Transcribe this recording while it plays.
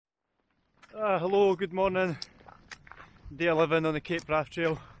Hello, good morning. Day 11 on the Cape Raft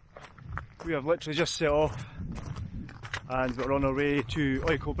Trail. We have literally just set off and we're on our way to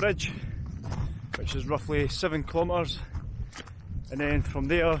Oykel Bridge, which is roughly 7 kilometres, and then from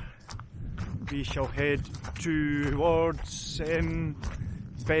there we shall head towards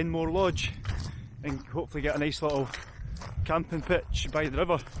Ben More Lodge and hopefully get a nice little camping pitch by the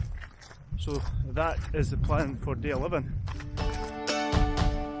river. So that is the plan for day 11.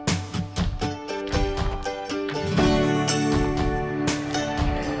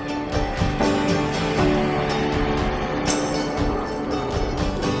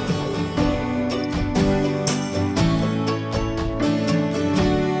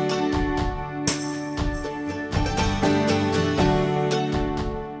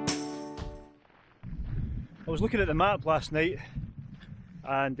 I was looking at the map last night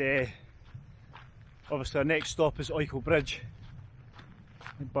and obviously our next stop is Oykel Bridge,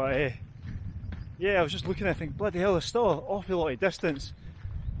 but yeah, I was just looking and I think, bloody hell, there's still an awful lot of distance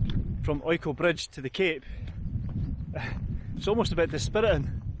from Oykel Bridge to the Cape. It's almost a bit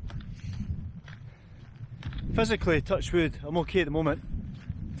dispiriting. Physically, touch wood, I'm okay at the moment.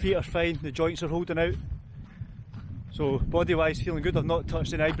 Feet are fine, the joints are holding out. So body wise feeling good. I've not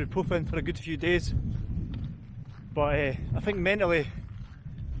touched any ibuprofen for a good few days. But I think mentally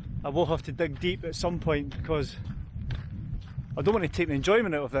I will have to dig deep at some point because I don't want to take the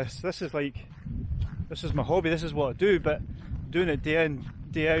enjoyment out of this. This is my hobby, this is what I do, but doing it day in,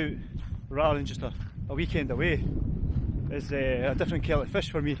 day out rather than just a weekend away is a different kettle of fish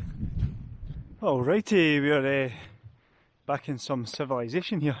for me. Alrighty, we're back in some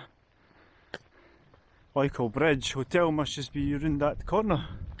civilization here. Oykel Bridge Hotel must just be around that corner.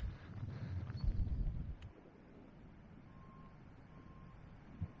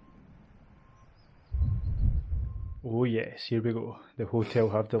 Oh yes, here we go. The hotel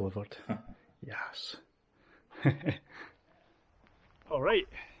have delivered. Yes. Alright,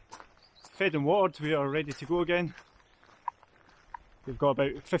 fed and watered, we are ready to go again. We've got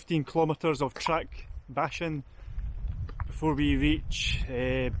about 15 kilometres of track bashing before we reach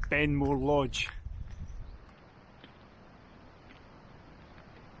Ben More Lodge.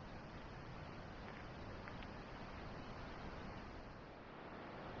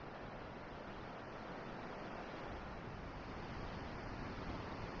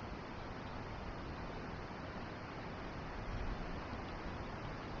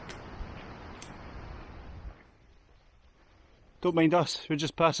 Don't mind us, we're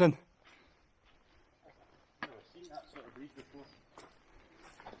just passing. I've seen that sort of breeze before.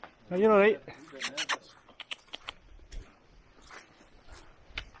 No, you're alright.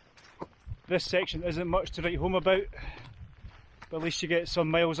 This section isn't much to write home about, but at least you get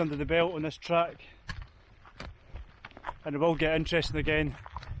some miles under the belt on this track. And it will get interesting again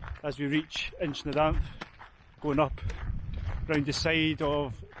as we reach Inchnadamph, going up round the side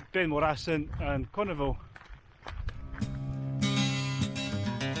of Ben More Assynt and Conival.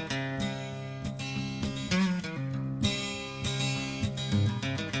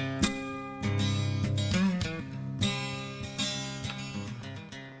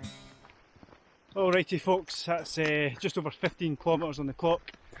 Alrighty folks, that's just over 15 kilometres on the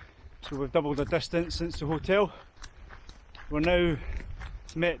clock, so we've doubled the distance since the hotel. We're now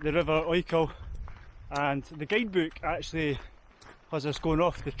met the River Oykel, and the guidebook actually has us going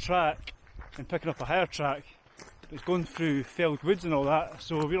off the track and picking up a higher track. It's going through felled woods and all that,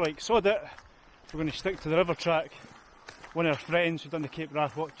 so we're like, sod it, we're going to stick to the river track. One of our friends who done the Cape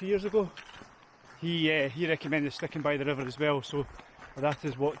Raft walk 2 years ago, he recommended sticking by the river as well, so that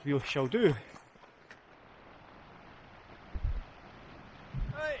is what we shall do.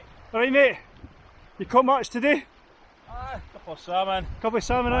 Alright mate, you caught much today? Aye, a couple of salmon. Couple of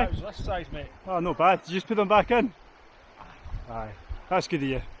salmon, aye? It was this size, mate. Oh, not bad. Did you just put them back in? Aye, that's good of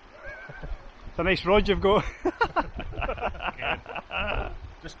you. It's a nice rod you've got.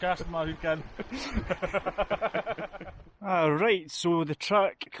 Just casting my hook in. Right, so the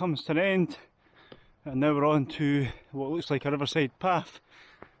track comes to an end, and now we're on to what looks like a riverside path,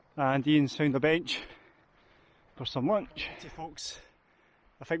 and Ian's found a bench for some lunch. Hey folks,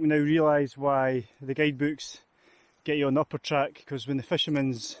 I think we now realise why the guidebooks get you on the upper track, because when the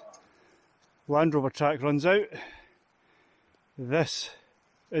fisherman's Land Rover track runs out, this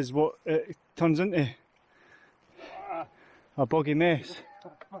is what it turns into. A boggy mess.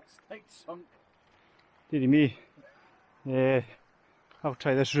 Like sunk. Dearie me. Yeah, I'll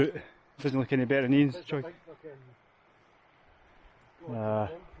try this route. It doesn't look any better than Ian's choice.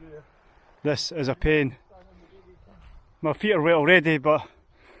 This is a pain. My feet are wet already, but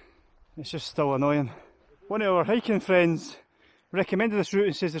it's just still annoying. One of our hiking friends recommended this route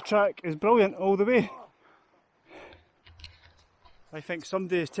and says the track is brilliant all the way. I think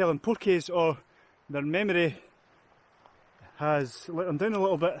somebody is telling porkies or their memory has let them down a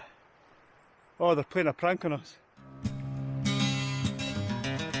little bit. Oh, they're playing a prank on us.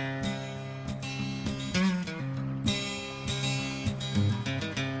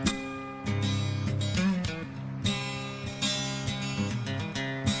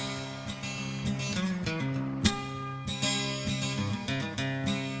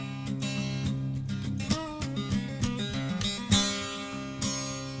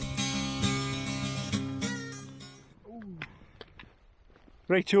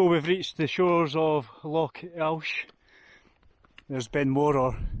 Righto, we've reached the shores of Loch Ailsh. There's Ben More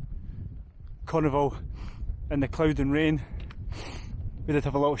or Conival in the cloud and rain. We did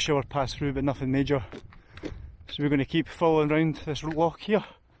have a little shower pass through, but nothing major. So we're going to keep following around this loch here.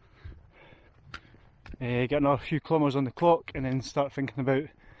 Get another few kilometres on the clock and then start thinking about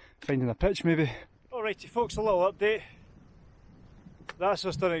finding a pitch maybe. Alrighty folks, a little update. That's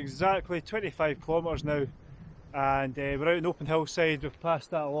us done exactly 25 kilometres now. And we're out on open hillside. We've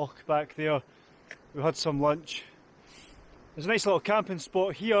passed that loch back there. We had some lunch. There's a nice little camping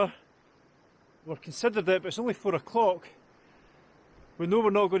spot here. We've considered it, but it's only 4 o'clock. We know we're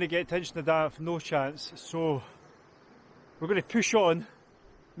not going to get to Inchnadamph, no chance. So we're going to push on,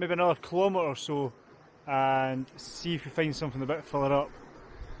 maybe another kilometre or so, and see if we find something a bit further up.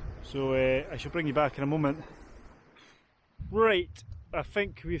 So I shall bring you back in a moment. Right, I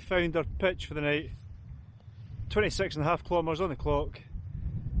think we found our pitch for the night. 26.5 kilometres on the clock,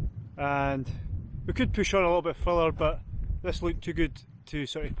 and we could push on a little bit further, but this looked too good to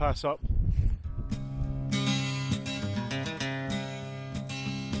sort of pass up.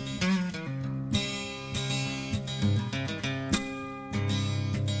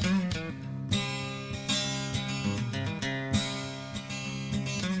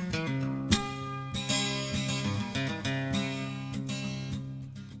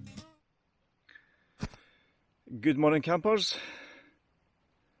 Good morning campers.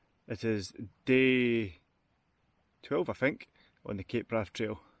 It is day 12 I think on the Cape Wrath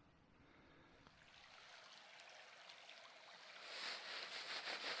Trail.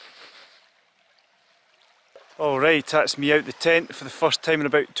 Alright, that's me out the tent for the first time in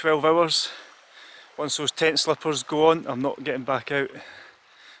about 12 hours. Once those tent slippers go on, I'm not getting back out.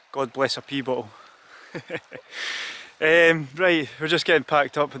 God bless a pee bottle. Right, we're just getting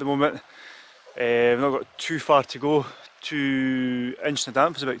packed up at the moment. We've not got too far to go to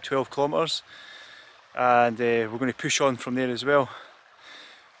Inchnadamph, it's about 12 kilometres, and we're going to push on from there as well.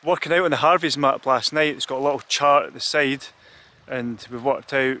 Working out on the Harvey's map last night, it's got a little chart at the side, and we've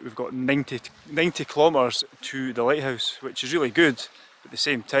worked out we've got 90 kilometres to the lighthouse, which is really good, but at the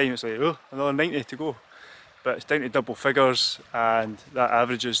same time it's like, oh, another 90 to go. But it's down to double figures, and that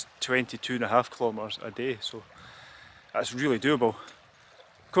averages 22.5 kilometres a day, so that's really doable.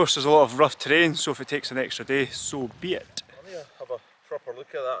 Of course there's a lot of rough terrain, so if it takes an extra day, so be it. I need to have a proper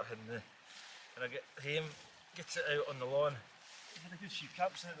look at that when I get home, gets it out on the lawn. You had a good sheep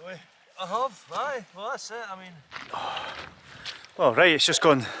camps in it the way. I have, aye, well that's it, I mean. Well right, it's just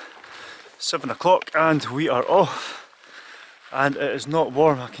gone 7 o'clock and we are off. And it is not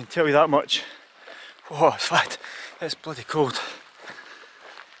warm, I can tell you that much. Oh, in fact, it's bloody cold.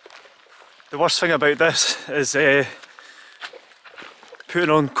 The worst thing about this is putting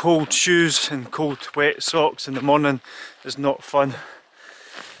on cold shoes and cold wet socks in the morning is not fun.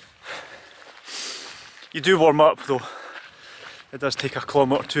 You do warm up though. It does take a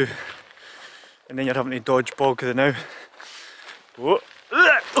kilometre or two, and then you're having to dodge boggy now.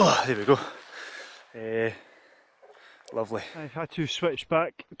 Oh, there we go. Lovely. I've had to switch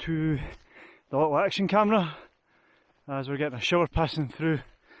back to the little action camera as we're getting a shower passing through,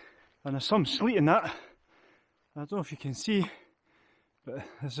 and there's some sleet in that. I don't know if you can see, but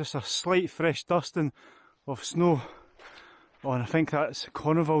there's just a slight fresh dusting of snow. Oh, and I think that's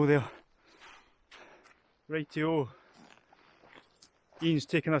Conival there. Rightio. Ian's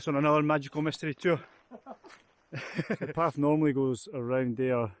taking us on another magical mystery tour. The path normally goes around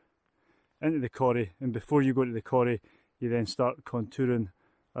there into the quarry, and before you go to the quarry you then start contouring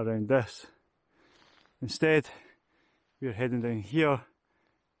around this. Instead we're heading down here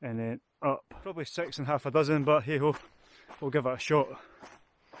and then up. Probably 6.5 dozen, but hey ho, we'll give it a shot.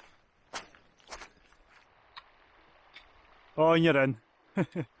 Oh, and you're in.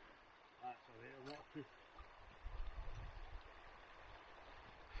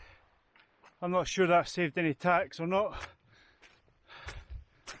 I'm not sure that saved any tax or not.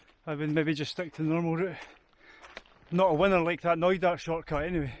 I would maybe just stick to the normal route. Not a winner like that Noidart shortcut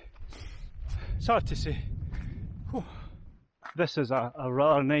anyway. It's hard to say. Whew. This is a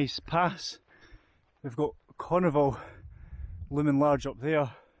rather nice pass. We've got Conival looming large up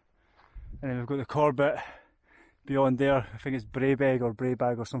there, and then we've got the Corbett beyond there. I think it's Braebeg or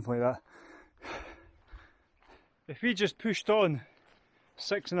Braebag or something like that. If we just pushed on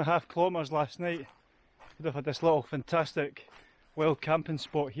 6.5 kilometres last night, we'd have had this little fantastic wild camping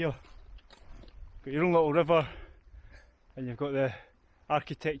spot here. Got your own little river, and you've got the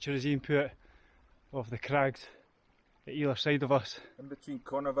architecture as input of the crags at either side of us. In between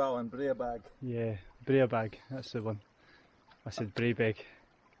Conival and Braebag. Yeah, Braebag, that's the one. I said Braebeg.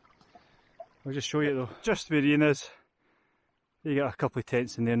 I'll just show you it though. Just where Ian is, you get a couple of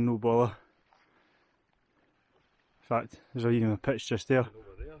tents in there, no bother. In fact, there's even a pitch just there.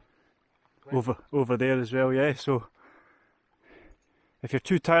 Over there as well, yeah. So if you're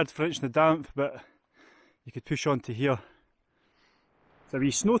too tired for Inchnadamph, but you could push on to here. There's a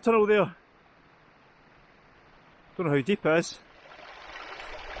wee snow tunnel there. Don't know how deep it is.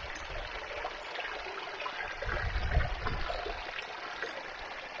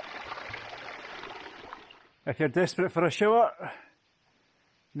 If you're desperate for a shower,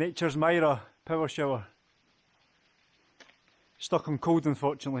 Nature's Myra power shower. Stuck on cold,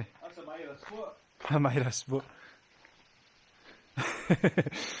 unfortunately. That's a Myra spot. A Myra spot.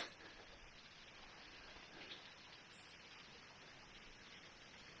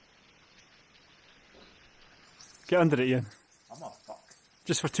 Get under it, Ian. I'm a fuck.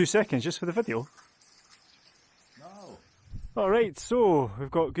 Just for 2 seconds, just for the video. No. Alright, so we've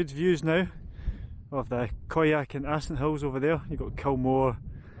got good views now of the Koyak and Assynt hills over there. You've got Kilmore,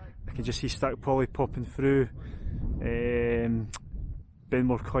 I can just see Stack Polly popping through, Benmore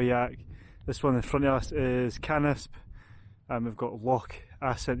Koyak. This one in front of us is Canisp, and we've got Loch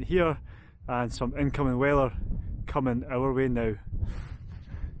Ailsh here, and some incoming weather coming our way now.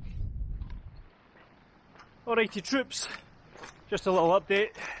 Alrighty troops, just a little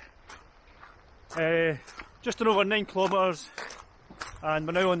update. Just over 9 kilometres, and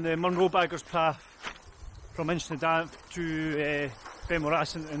we're now on the Munro Baggers path from Inchnadamph to Ben More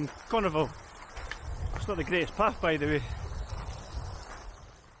Assynt and Conival. It's not the greatest path, by the way.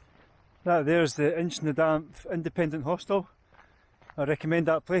 That there's the Inchnadamph Independent Hostel. I recommend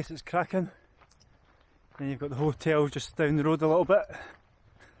that place, it's cracking. And you've got the hotel just down the road a little bit.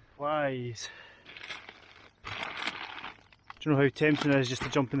 Wise. Do you know how tempting it is just to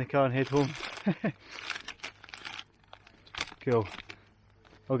jump in the car and head home? Cool.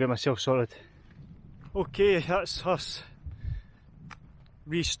 I'll get myself sorted. Okay, that's us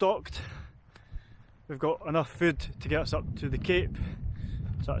restocked. We've got enough food to get us up to the Cape,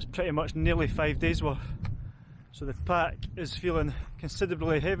 so that's pretty much nearly 5 days worth. So the pack is feeling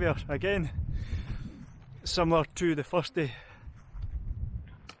considerably heavier again, similar to the first day.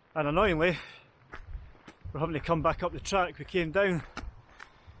 And annoyingly, we're having to come back up the track we came down.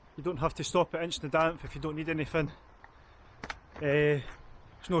 You don't have to stop at Inchnadamph if you don't need anything. There's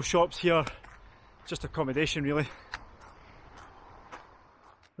no shops here, just accommodation really.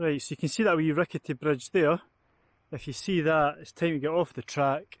 Right, so you can see that wee rickety bridge there. If you see that, it's time to get off the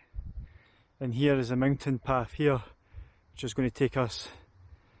track. And here is a mountain path here, which is going to take us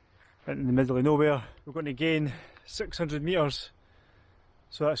into the middle of nowhere. We're going to gain 600 metres,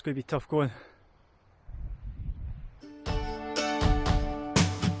 so that's going to be tough going.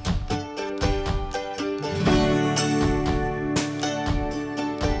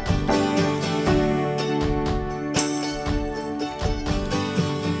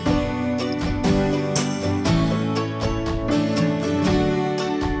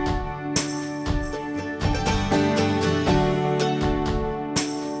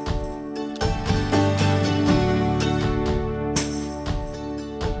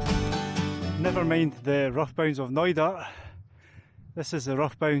 Never mind the rough bounds of Noida, this is the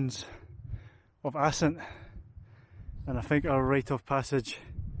rough bounds of Assynt, and I think our rite of passage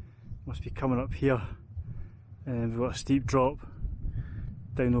must be coming up here, and we've got a steep drop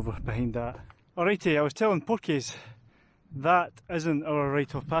down over behind that. Alrighty, I was telling Porkies that isn't our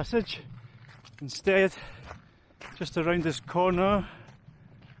rite of passage. Instead, just around this corner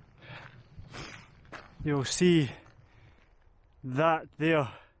you'll see that there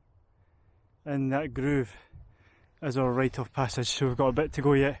in that groove is our rite of passage, so we've got a bit to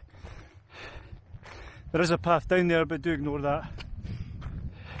go yet. There is a path down there, but do ignore that.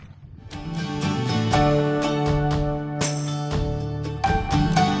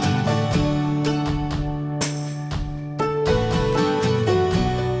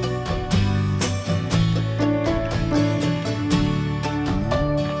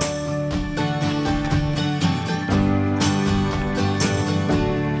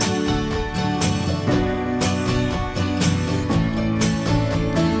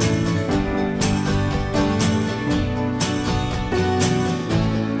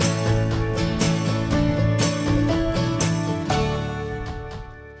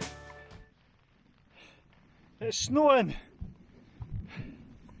 in.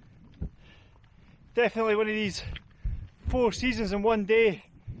 Definitely one of these 4 seasons in one day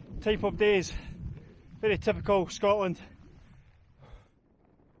type of days. Very typical Scotland.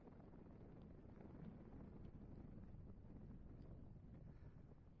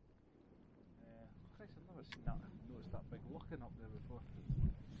 Christ, I've never seen that. Noticed that big looking up there before.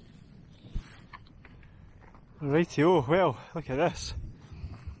 Rightio, well, look at this.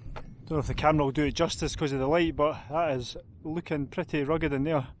 Don't know if the camera will do it justice because of the light, but that is looking pretty rugged in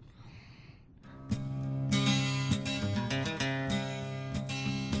there.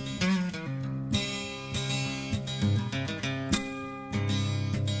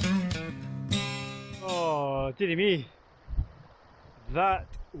 Oh, dearie me. That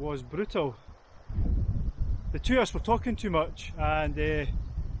was brutal. The two of us were talking too much, and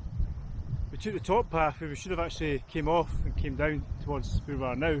we took the top path where we should have actually came off and came down towards where we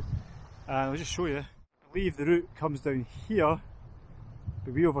are now. And I'll just show you. I believe the route comes down here,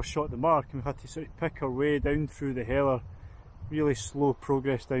 but we overshot the mark and we've had to sort of pick our way down through the heather. Really slow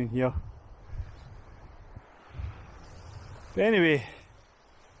progress down here. But anyway,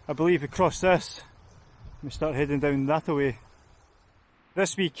 I believe we cross this and we start heading down that way.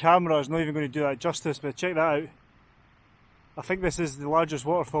 This wee camera is not even going to do that justice, but check that out. I think this is the largest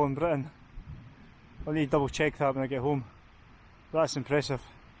waterfall in Britain. I'll need to double check that when I get home. But that's impressive.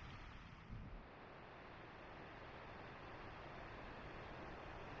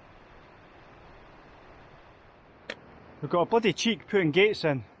 We've got a bloody cheek putting gates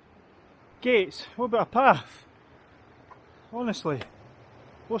in. Gates? What about a path? Honestly,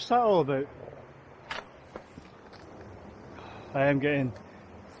 what's that all about? I am getting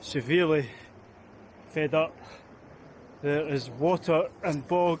severely fed up. There is water and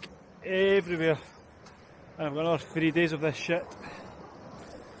bog everywhere. And I've got another 3 days of this shit.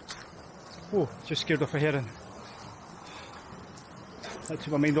 Oh, just scared off a heron. That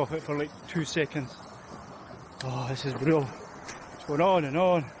took my mind off it for like 2 seconds. Oh, this is brutal. It's going on and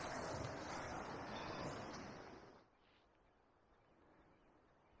on.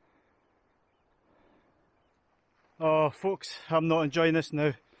 Oh, folks, I'm not enjoying this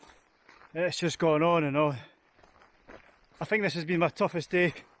now. It's just going on and on. I think this has been my toughest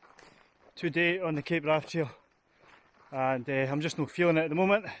day to date on the Cape Raft Trail. And I'm just not feeling it at the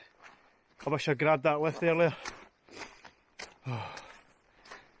moment. I wish I grabbed that lift earlier. Oh.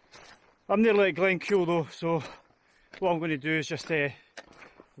 I'm nearly at Glencoul though, so what I'm going to do is just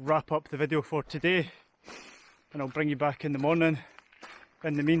wrap up the video for today, and I'll bring you back in the morning.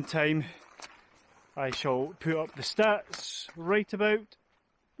 In the meantime, I shall put up the stats right about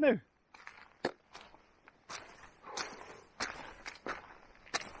now.